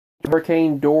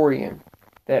Hurricane Dorian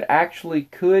that actually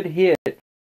could hit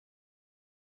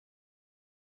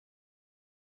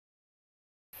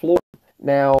Florida.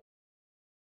 Now,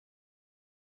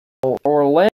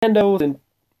 Orlando's and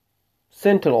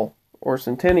Centennial,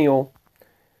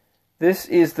 this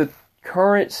is the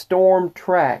current storm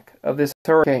track of this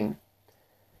hurricane,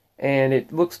 and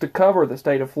it looks to cover the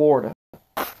state of Florida.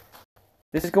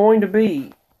 This is going to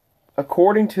be,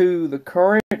 according to the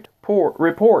current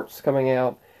reports coming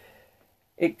out,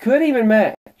 it could even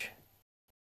match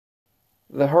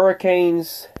the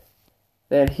hurricanes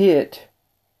that hit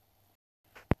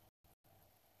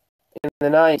in the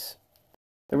 90s.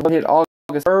 There was one hit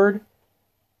August 3rd,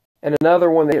 and another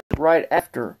one that hit right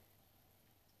after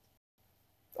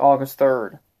August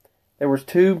 3rd. There were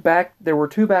two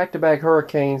back-to-back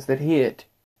hurricanes that hit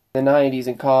in the 90s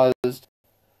and caused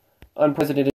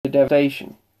unprecedented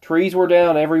devastation. Trees were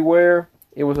down everywhere.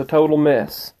 It was a total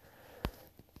mess.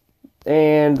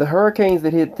 And the hurricanes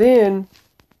that hit then,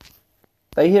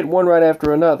 they hit one right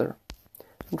after another.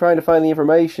 I'm trying to find the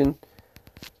information.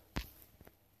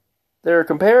 They're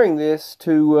comparing this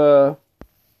to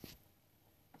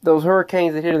those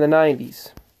hurricanes that hit in the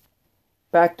 90s,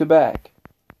 back to back,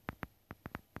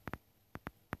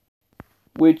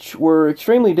 which were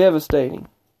extremely devastating.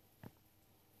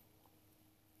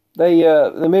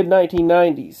 The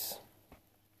mid-1990s,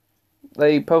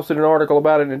 they posted an article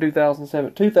about it in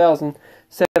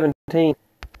 2017.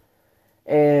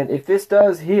 And if this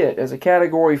does hit as a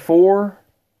Category 4,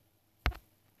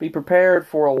 be prepared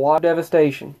for a lot of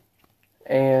devastation.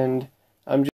 And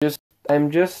I'm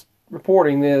just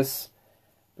reporting this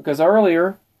because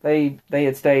earlier they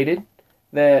had stated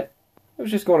that it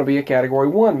was just going to be a Category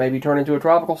 1, maybe turn into a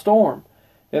tropical storm.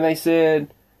 Then they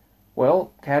said,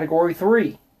 well, Category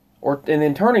 3, and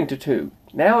then turning to 2.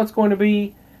 Now it's going to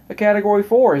be a Category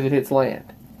 4 as it hits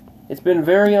land. It's been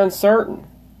very uncertain.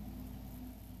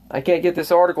 I can't get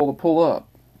this article to pull up,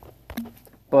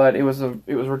 but it was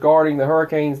regarding the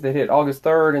hurricanes that hit August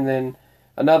 3rd and then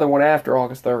another one after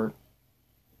August 3rd.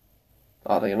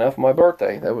 Oddly enough, my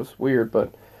birthday. That was weird,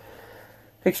 but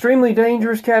extremely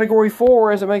dangerous Category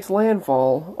 4 as it makes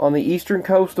landfall on the eastern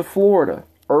coast of Florida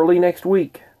early next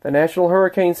week. The National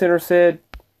Hurricane Center said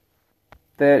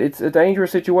that it's a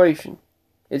dangerous situation.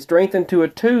 It strengthened to a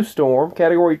 2 storm,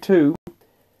 Category 2,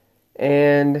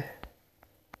 and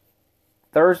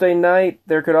Thursday night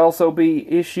there could also be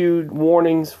issued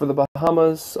warnings for the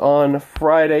Bahamas on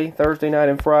Friday, Thursday night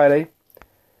and Friday.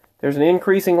 There's an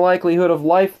increasing likelihood of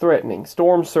life-threatening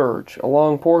storm surge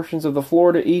along portions of the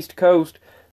Florida East Coast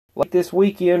late this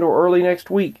weekend or early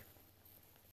next week.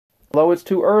 Although it's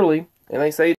too early, and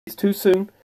they say it's too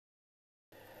soon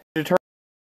to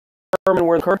determine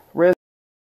where the current residents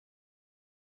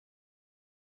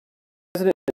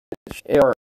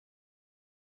are.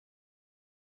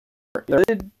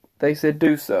 They said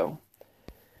do so.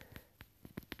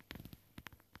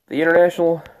 The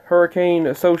International Hurricane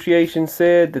Association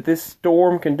said that this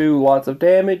storm can do lots of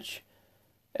damage.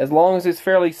 As long as it's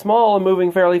fairly small and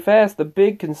moving fairly fast, the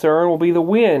big concern will be the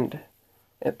wind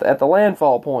at the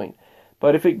landfall point.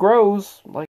 But if it grows,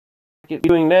 like it's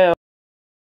doing now,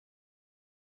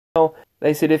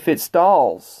 they said if it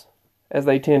stalls, as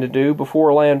they tend to do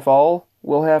before landfall,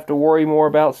 we'll have to worry more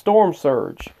about storm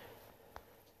surge.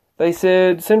 They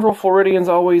said Central Floridians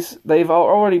they've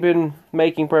already been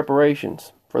making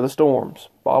preparations for the storms.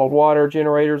 Bottled water,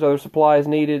 generators, other supplies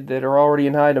needed that are already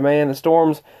in high demand. The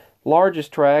storm's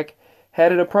largest track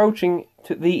had it approaching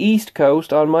to the east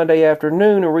coast on Monday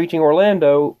afternoon and reaching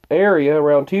Orlando area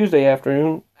around Tuesday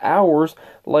afternoon, hours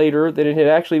later than it had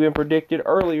actually been predicted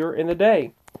earlier in the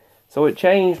day. So it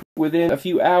changed within a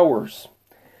few hours.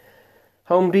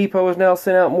 Home Depot has now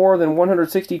sent out more than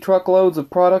 160 truckloads of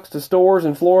products to stores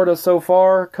in Florida so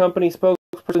far. Company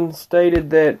spokesperson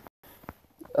stated that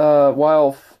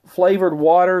while flavored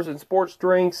waters and sports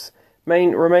drinks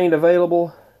remained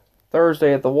available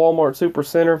Thursday at the Walmart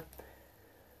Supercenter,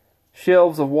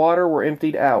 shelves of water were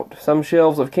emptied out. Some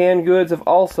shelves of canned goods have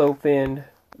also thinned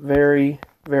very,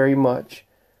 very much.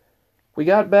 We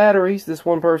got batteries, this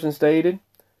one person stated.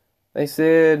 They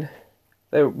said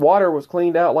the water was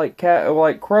cleaned out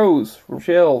like crows from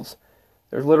shelves.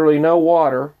 There's literally no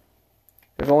water.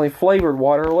 There's only flavored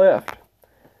water left.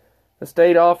 The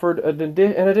state offered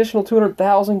an additional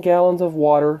 200,000 gallons of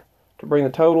water to bring the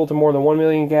total to more than 1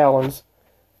 million gallons.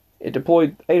 It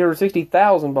deployed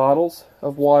 860,000 bottles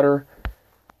of water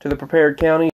to the prepared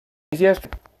counties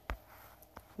yesterday.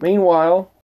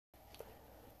 Meanwhile,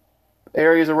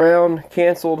 areas around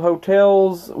canceled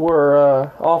hotels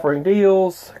were offering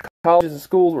deals. Colleges and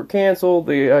schools were canceled.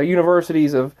 The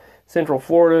universities of Central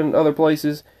Florida and other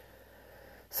places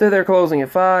said they're closing at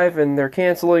 5 and they're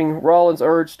canceling. Rollins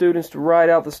urged students to ride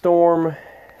out the storm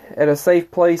at a safe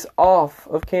place off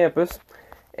of campus,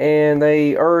 and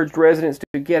they urged residents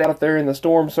to get out there in the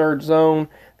storm surge zone.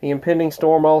 The impending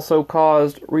storm also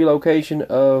caused relocation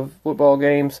of football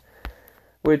games,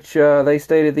 which they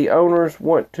stated the owners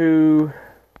want to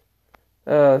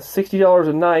 $60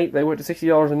 a night. They went to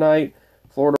 $60 a night.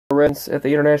 Florida residents at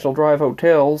the International Drive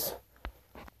hotels.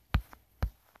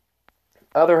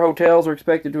 Other hotels are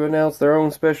expected to announce their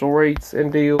own special rates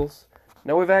and deals.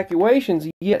 No evacuations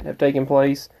yet have taken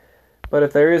place, but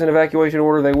if there is an evacuation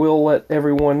order, they will let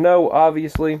everyone know,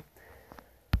 obviously.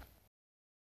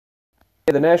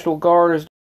 The National Guard is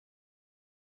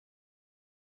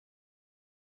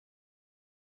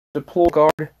deployed.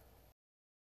 Guard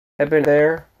have been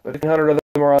there, but 100 of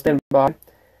them are on standby.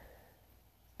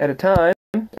 At a time,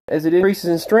 as it increases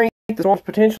in strength, the storm is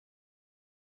potentially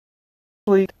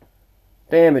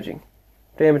damaging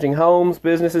homes,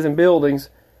 businesses, and buildings,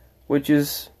 which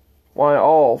is why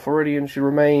all Floridians should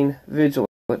remain vigilant.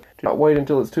 Do not wait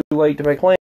until it's too late to make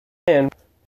plans.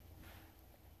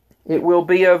 It will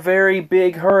be a very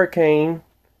big hurricane,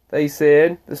 they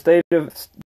said. The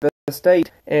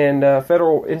state and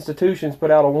federal institutions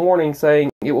put out a warning saying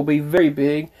it will be very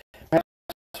big, perhaps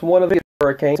one of the biggest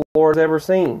hurricanes Florida's ever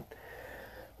seen.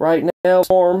 Right now, the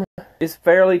storm is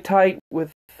fairly tight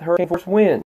with hurricane force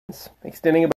winds,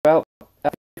 extending about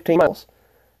 15 miles.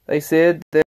 They said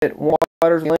that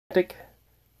waters Atlantic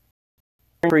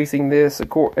increasing this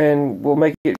and will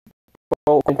make it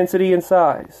both intensity and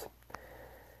size.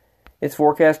 It's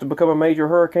forecast to become a major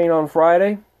hurricane on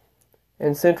Friday,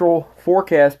 and central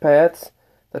forecast paths,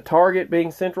 the target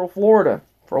being Central Florida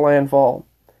for landfall.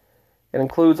 It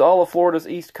includes all of Florida's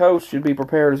east coast should be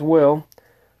prepared as well.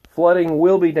 Flooding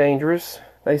will be dangerous.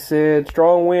 They said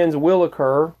strong winds will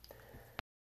occur.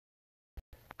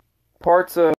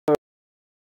 Parts of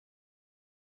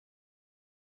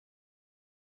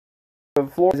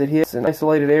Florida as it hits in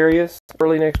isolated areas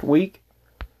early next week.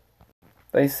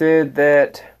 They said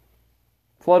that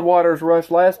floodwaters rushed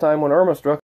last time when Irma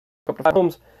struck up to 5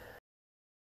 homes.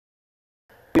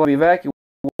 People be evacuated.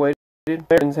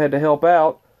 Americans had to help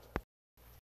out.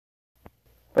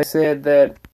 They said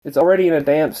that it's already in a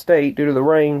damp state due to the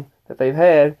rain that they've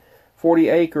had.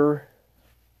 40-acre.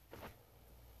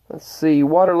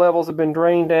 Water levels have been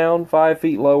drained down 5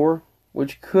 feet lower,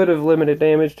 which could have limited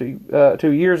damage to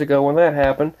 2 years ago when that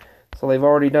happened. So they've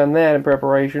already done that in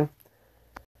preparation.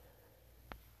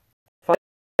 Find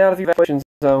out if you're in the evacuation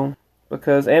zone,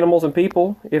 because animals and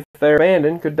people, if they're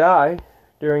abandoned, could die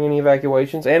during any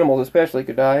evacuations. Animals especially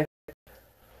could die.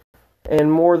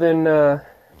 And more than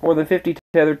 50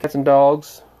 tethered cats and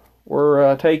dogs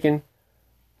were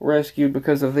rescued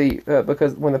because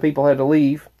when the people had to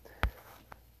leave.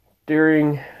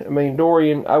 Dorian,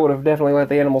 I would have definitely let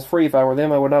the animals free if I were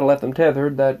them. I would not have left them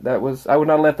tethered. I would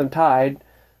not have left them tied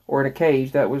or in a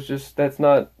cage. That's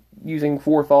not using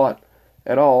forethought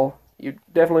at all. You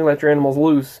definitely let your animals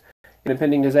loose in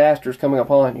impending disasters coming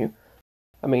upon you.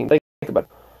 Think about it.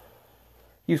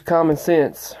 Use common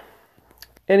sense.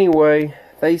 Anyway,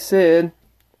 they said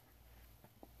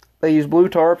they used blue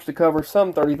tarps to cover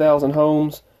some 30,000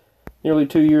 homes nearly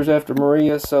 2 years after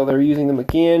Maria, so they're using them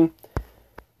again.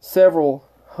 Several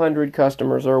hundred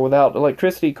customers are without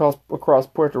electricity across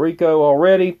Puerto Rico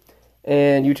already,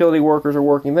 and utility workers are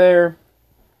working there.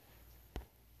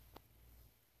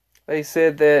 They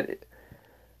said that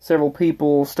several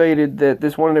people stated that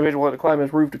this one individual had to climb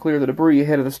his roof to clear the debris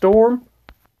ahead of the storm.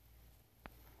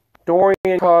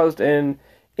 Dorian caused an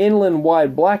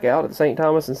inland-wide blackout at St.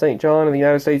 Thomas and St. John in the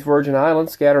United States Virgin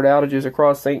Islands, scattered outages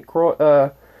across St. Croix. I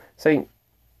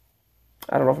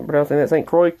don't know if I'm pronouncing that. St.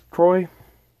 Croix.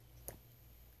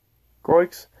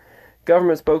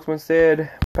 Government spokesman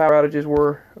said power outages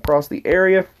were across the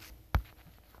area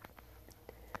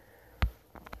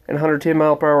and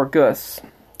 110-mile-per-hour gusts.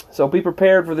 So be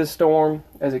prepared for this storm,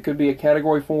 as it could be a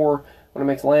Category 4 when it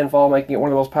makes landfall, making it one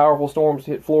of the most powerful storms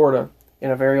to hit Florida in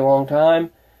a very long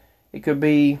time. It could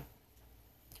be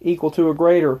equal to or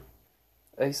greater,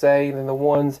 they say, than the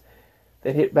ones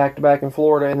that hit back-to-back in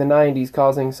Florida in the 90s,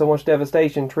 causing so much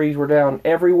devastation. Trees were down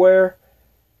everywhere,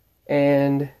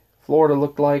 and Florida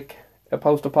looked like a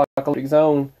post-apocalyptic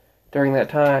zone during that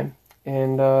time.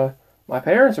 And my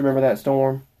parents remember that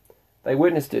storm. They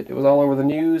witnessed it. It was all over the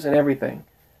news and everything.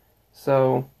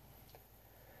 So,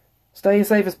 stay as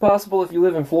safe as possible if you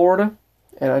live in Florida.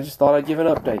 And I just thought I'd give an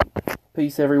update.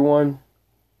 Peace, everyone.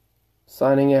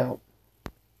 Signing out.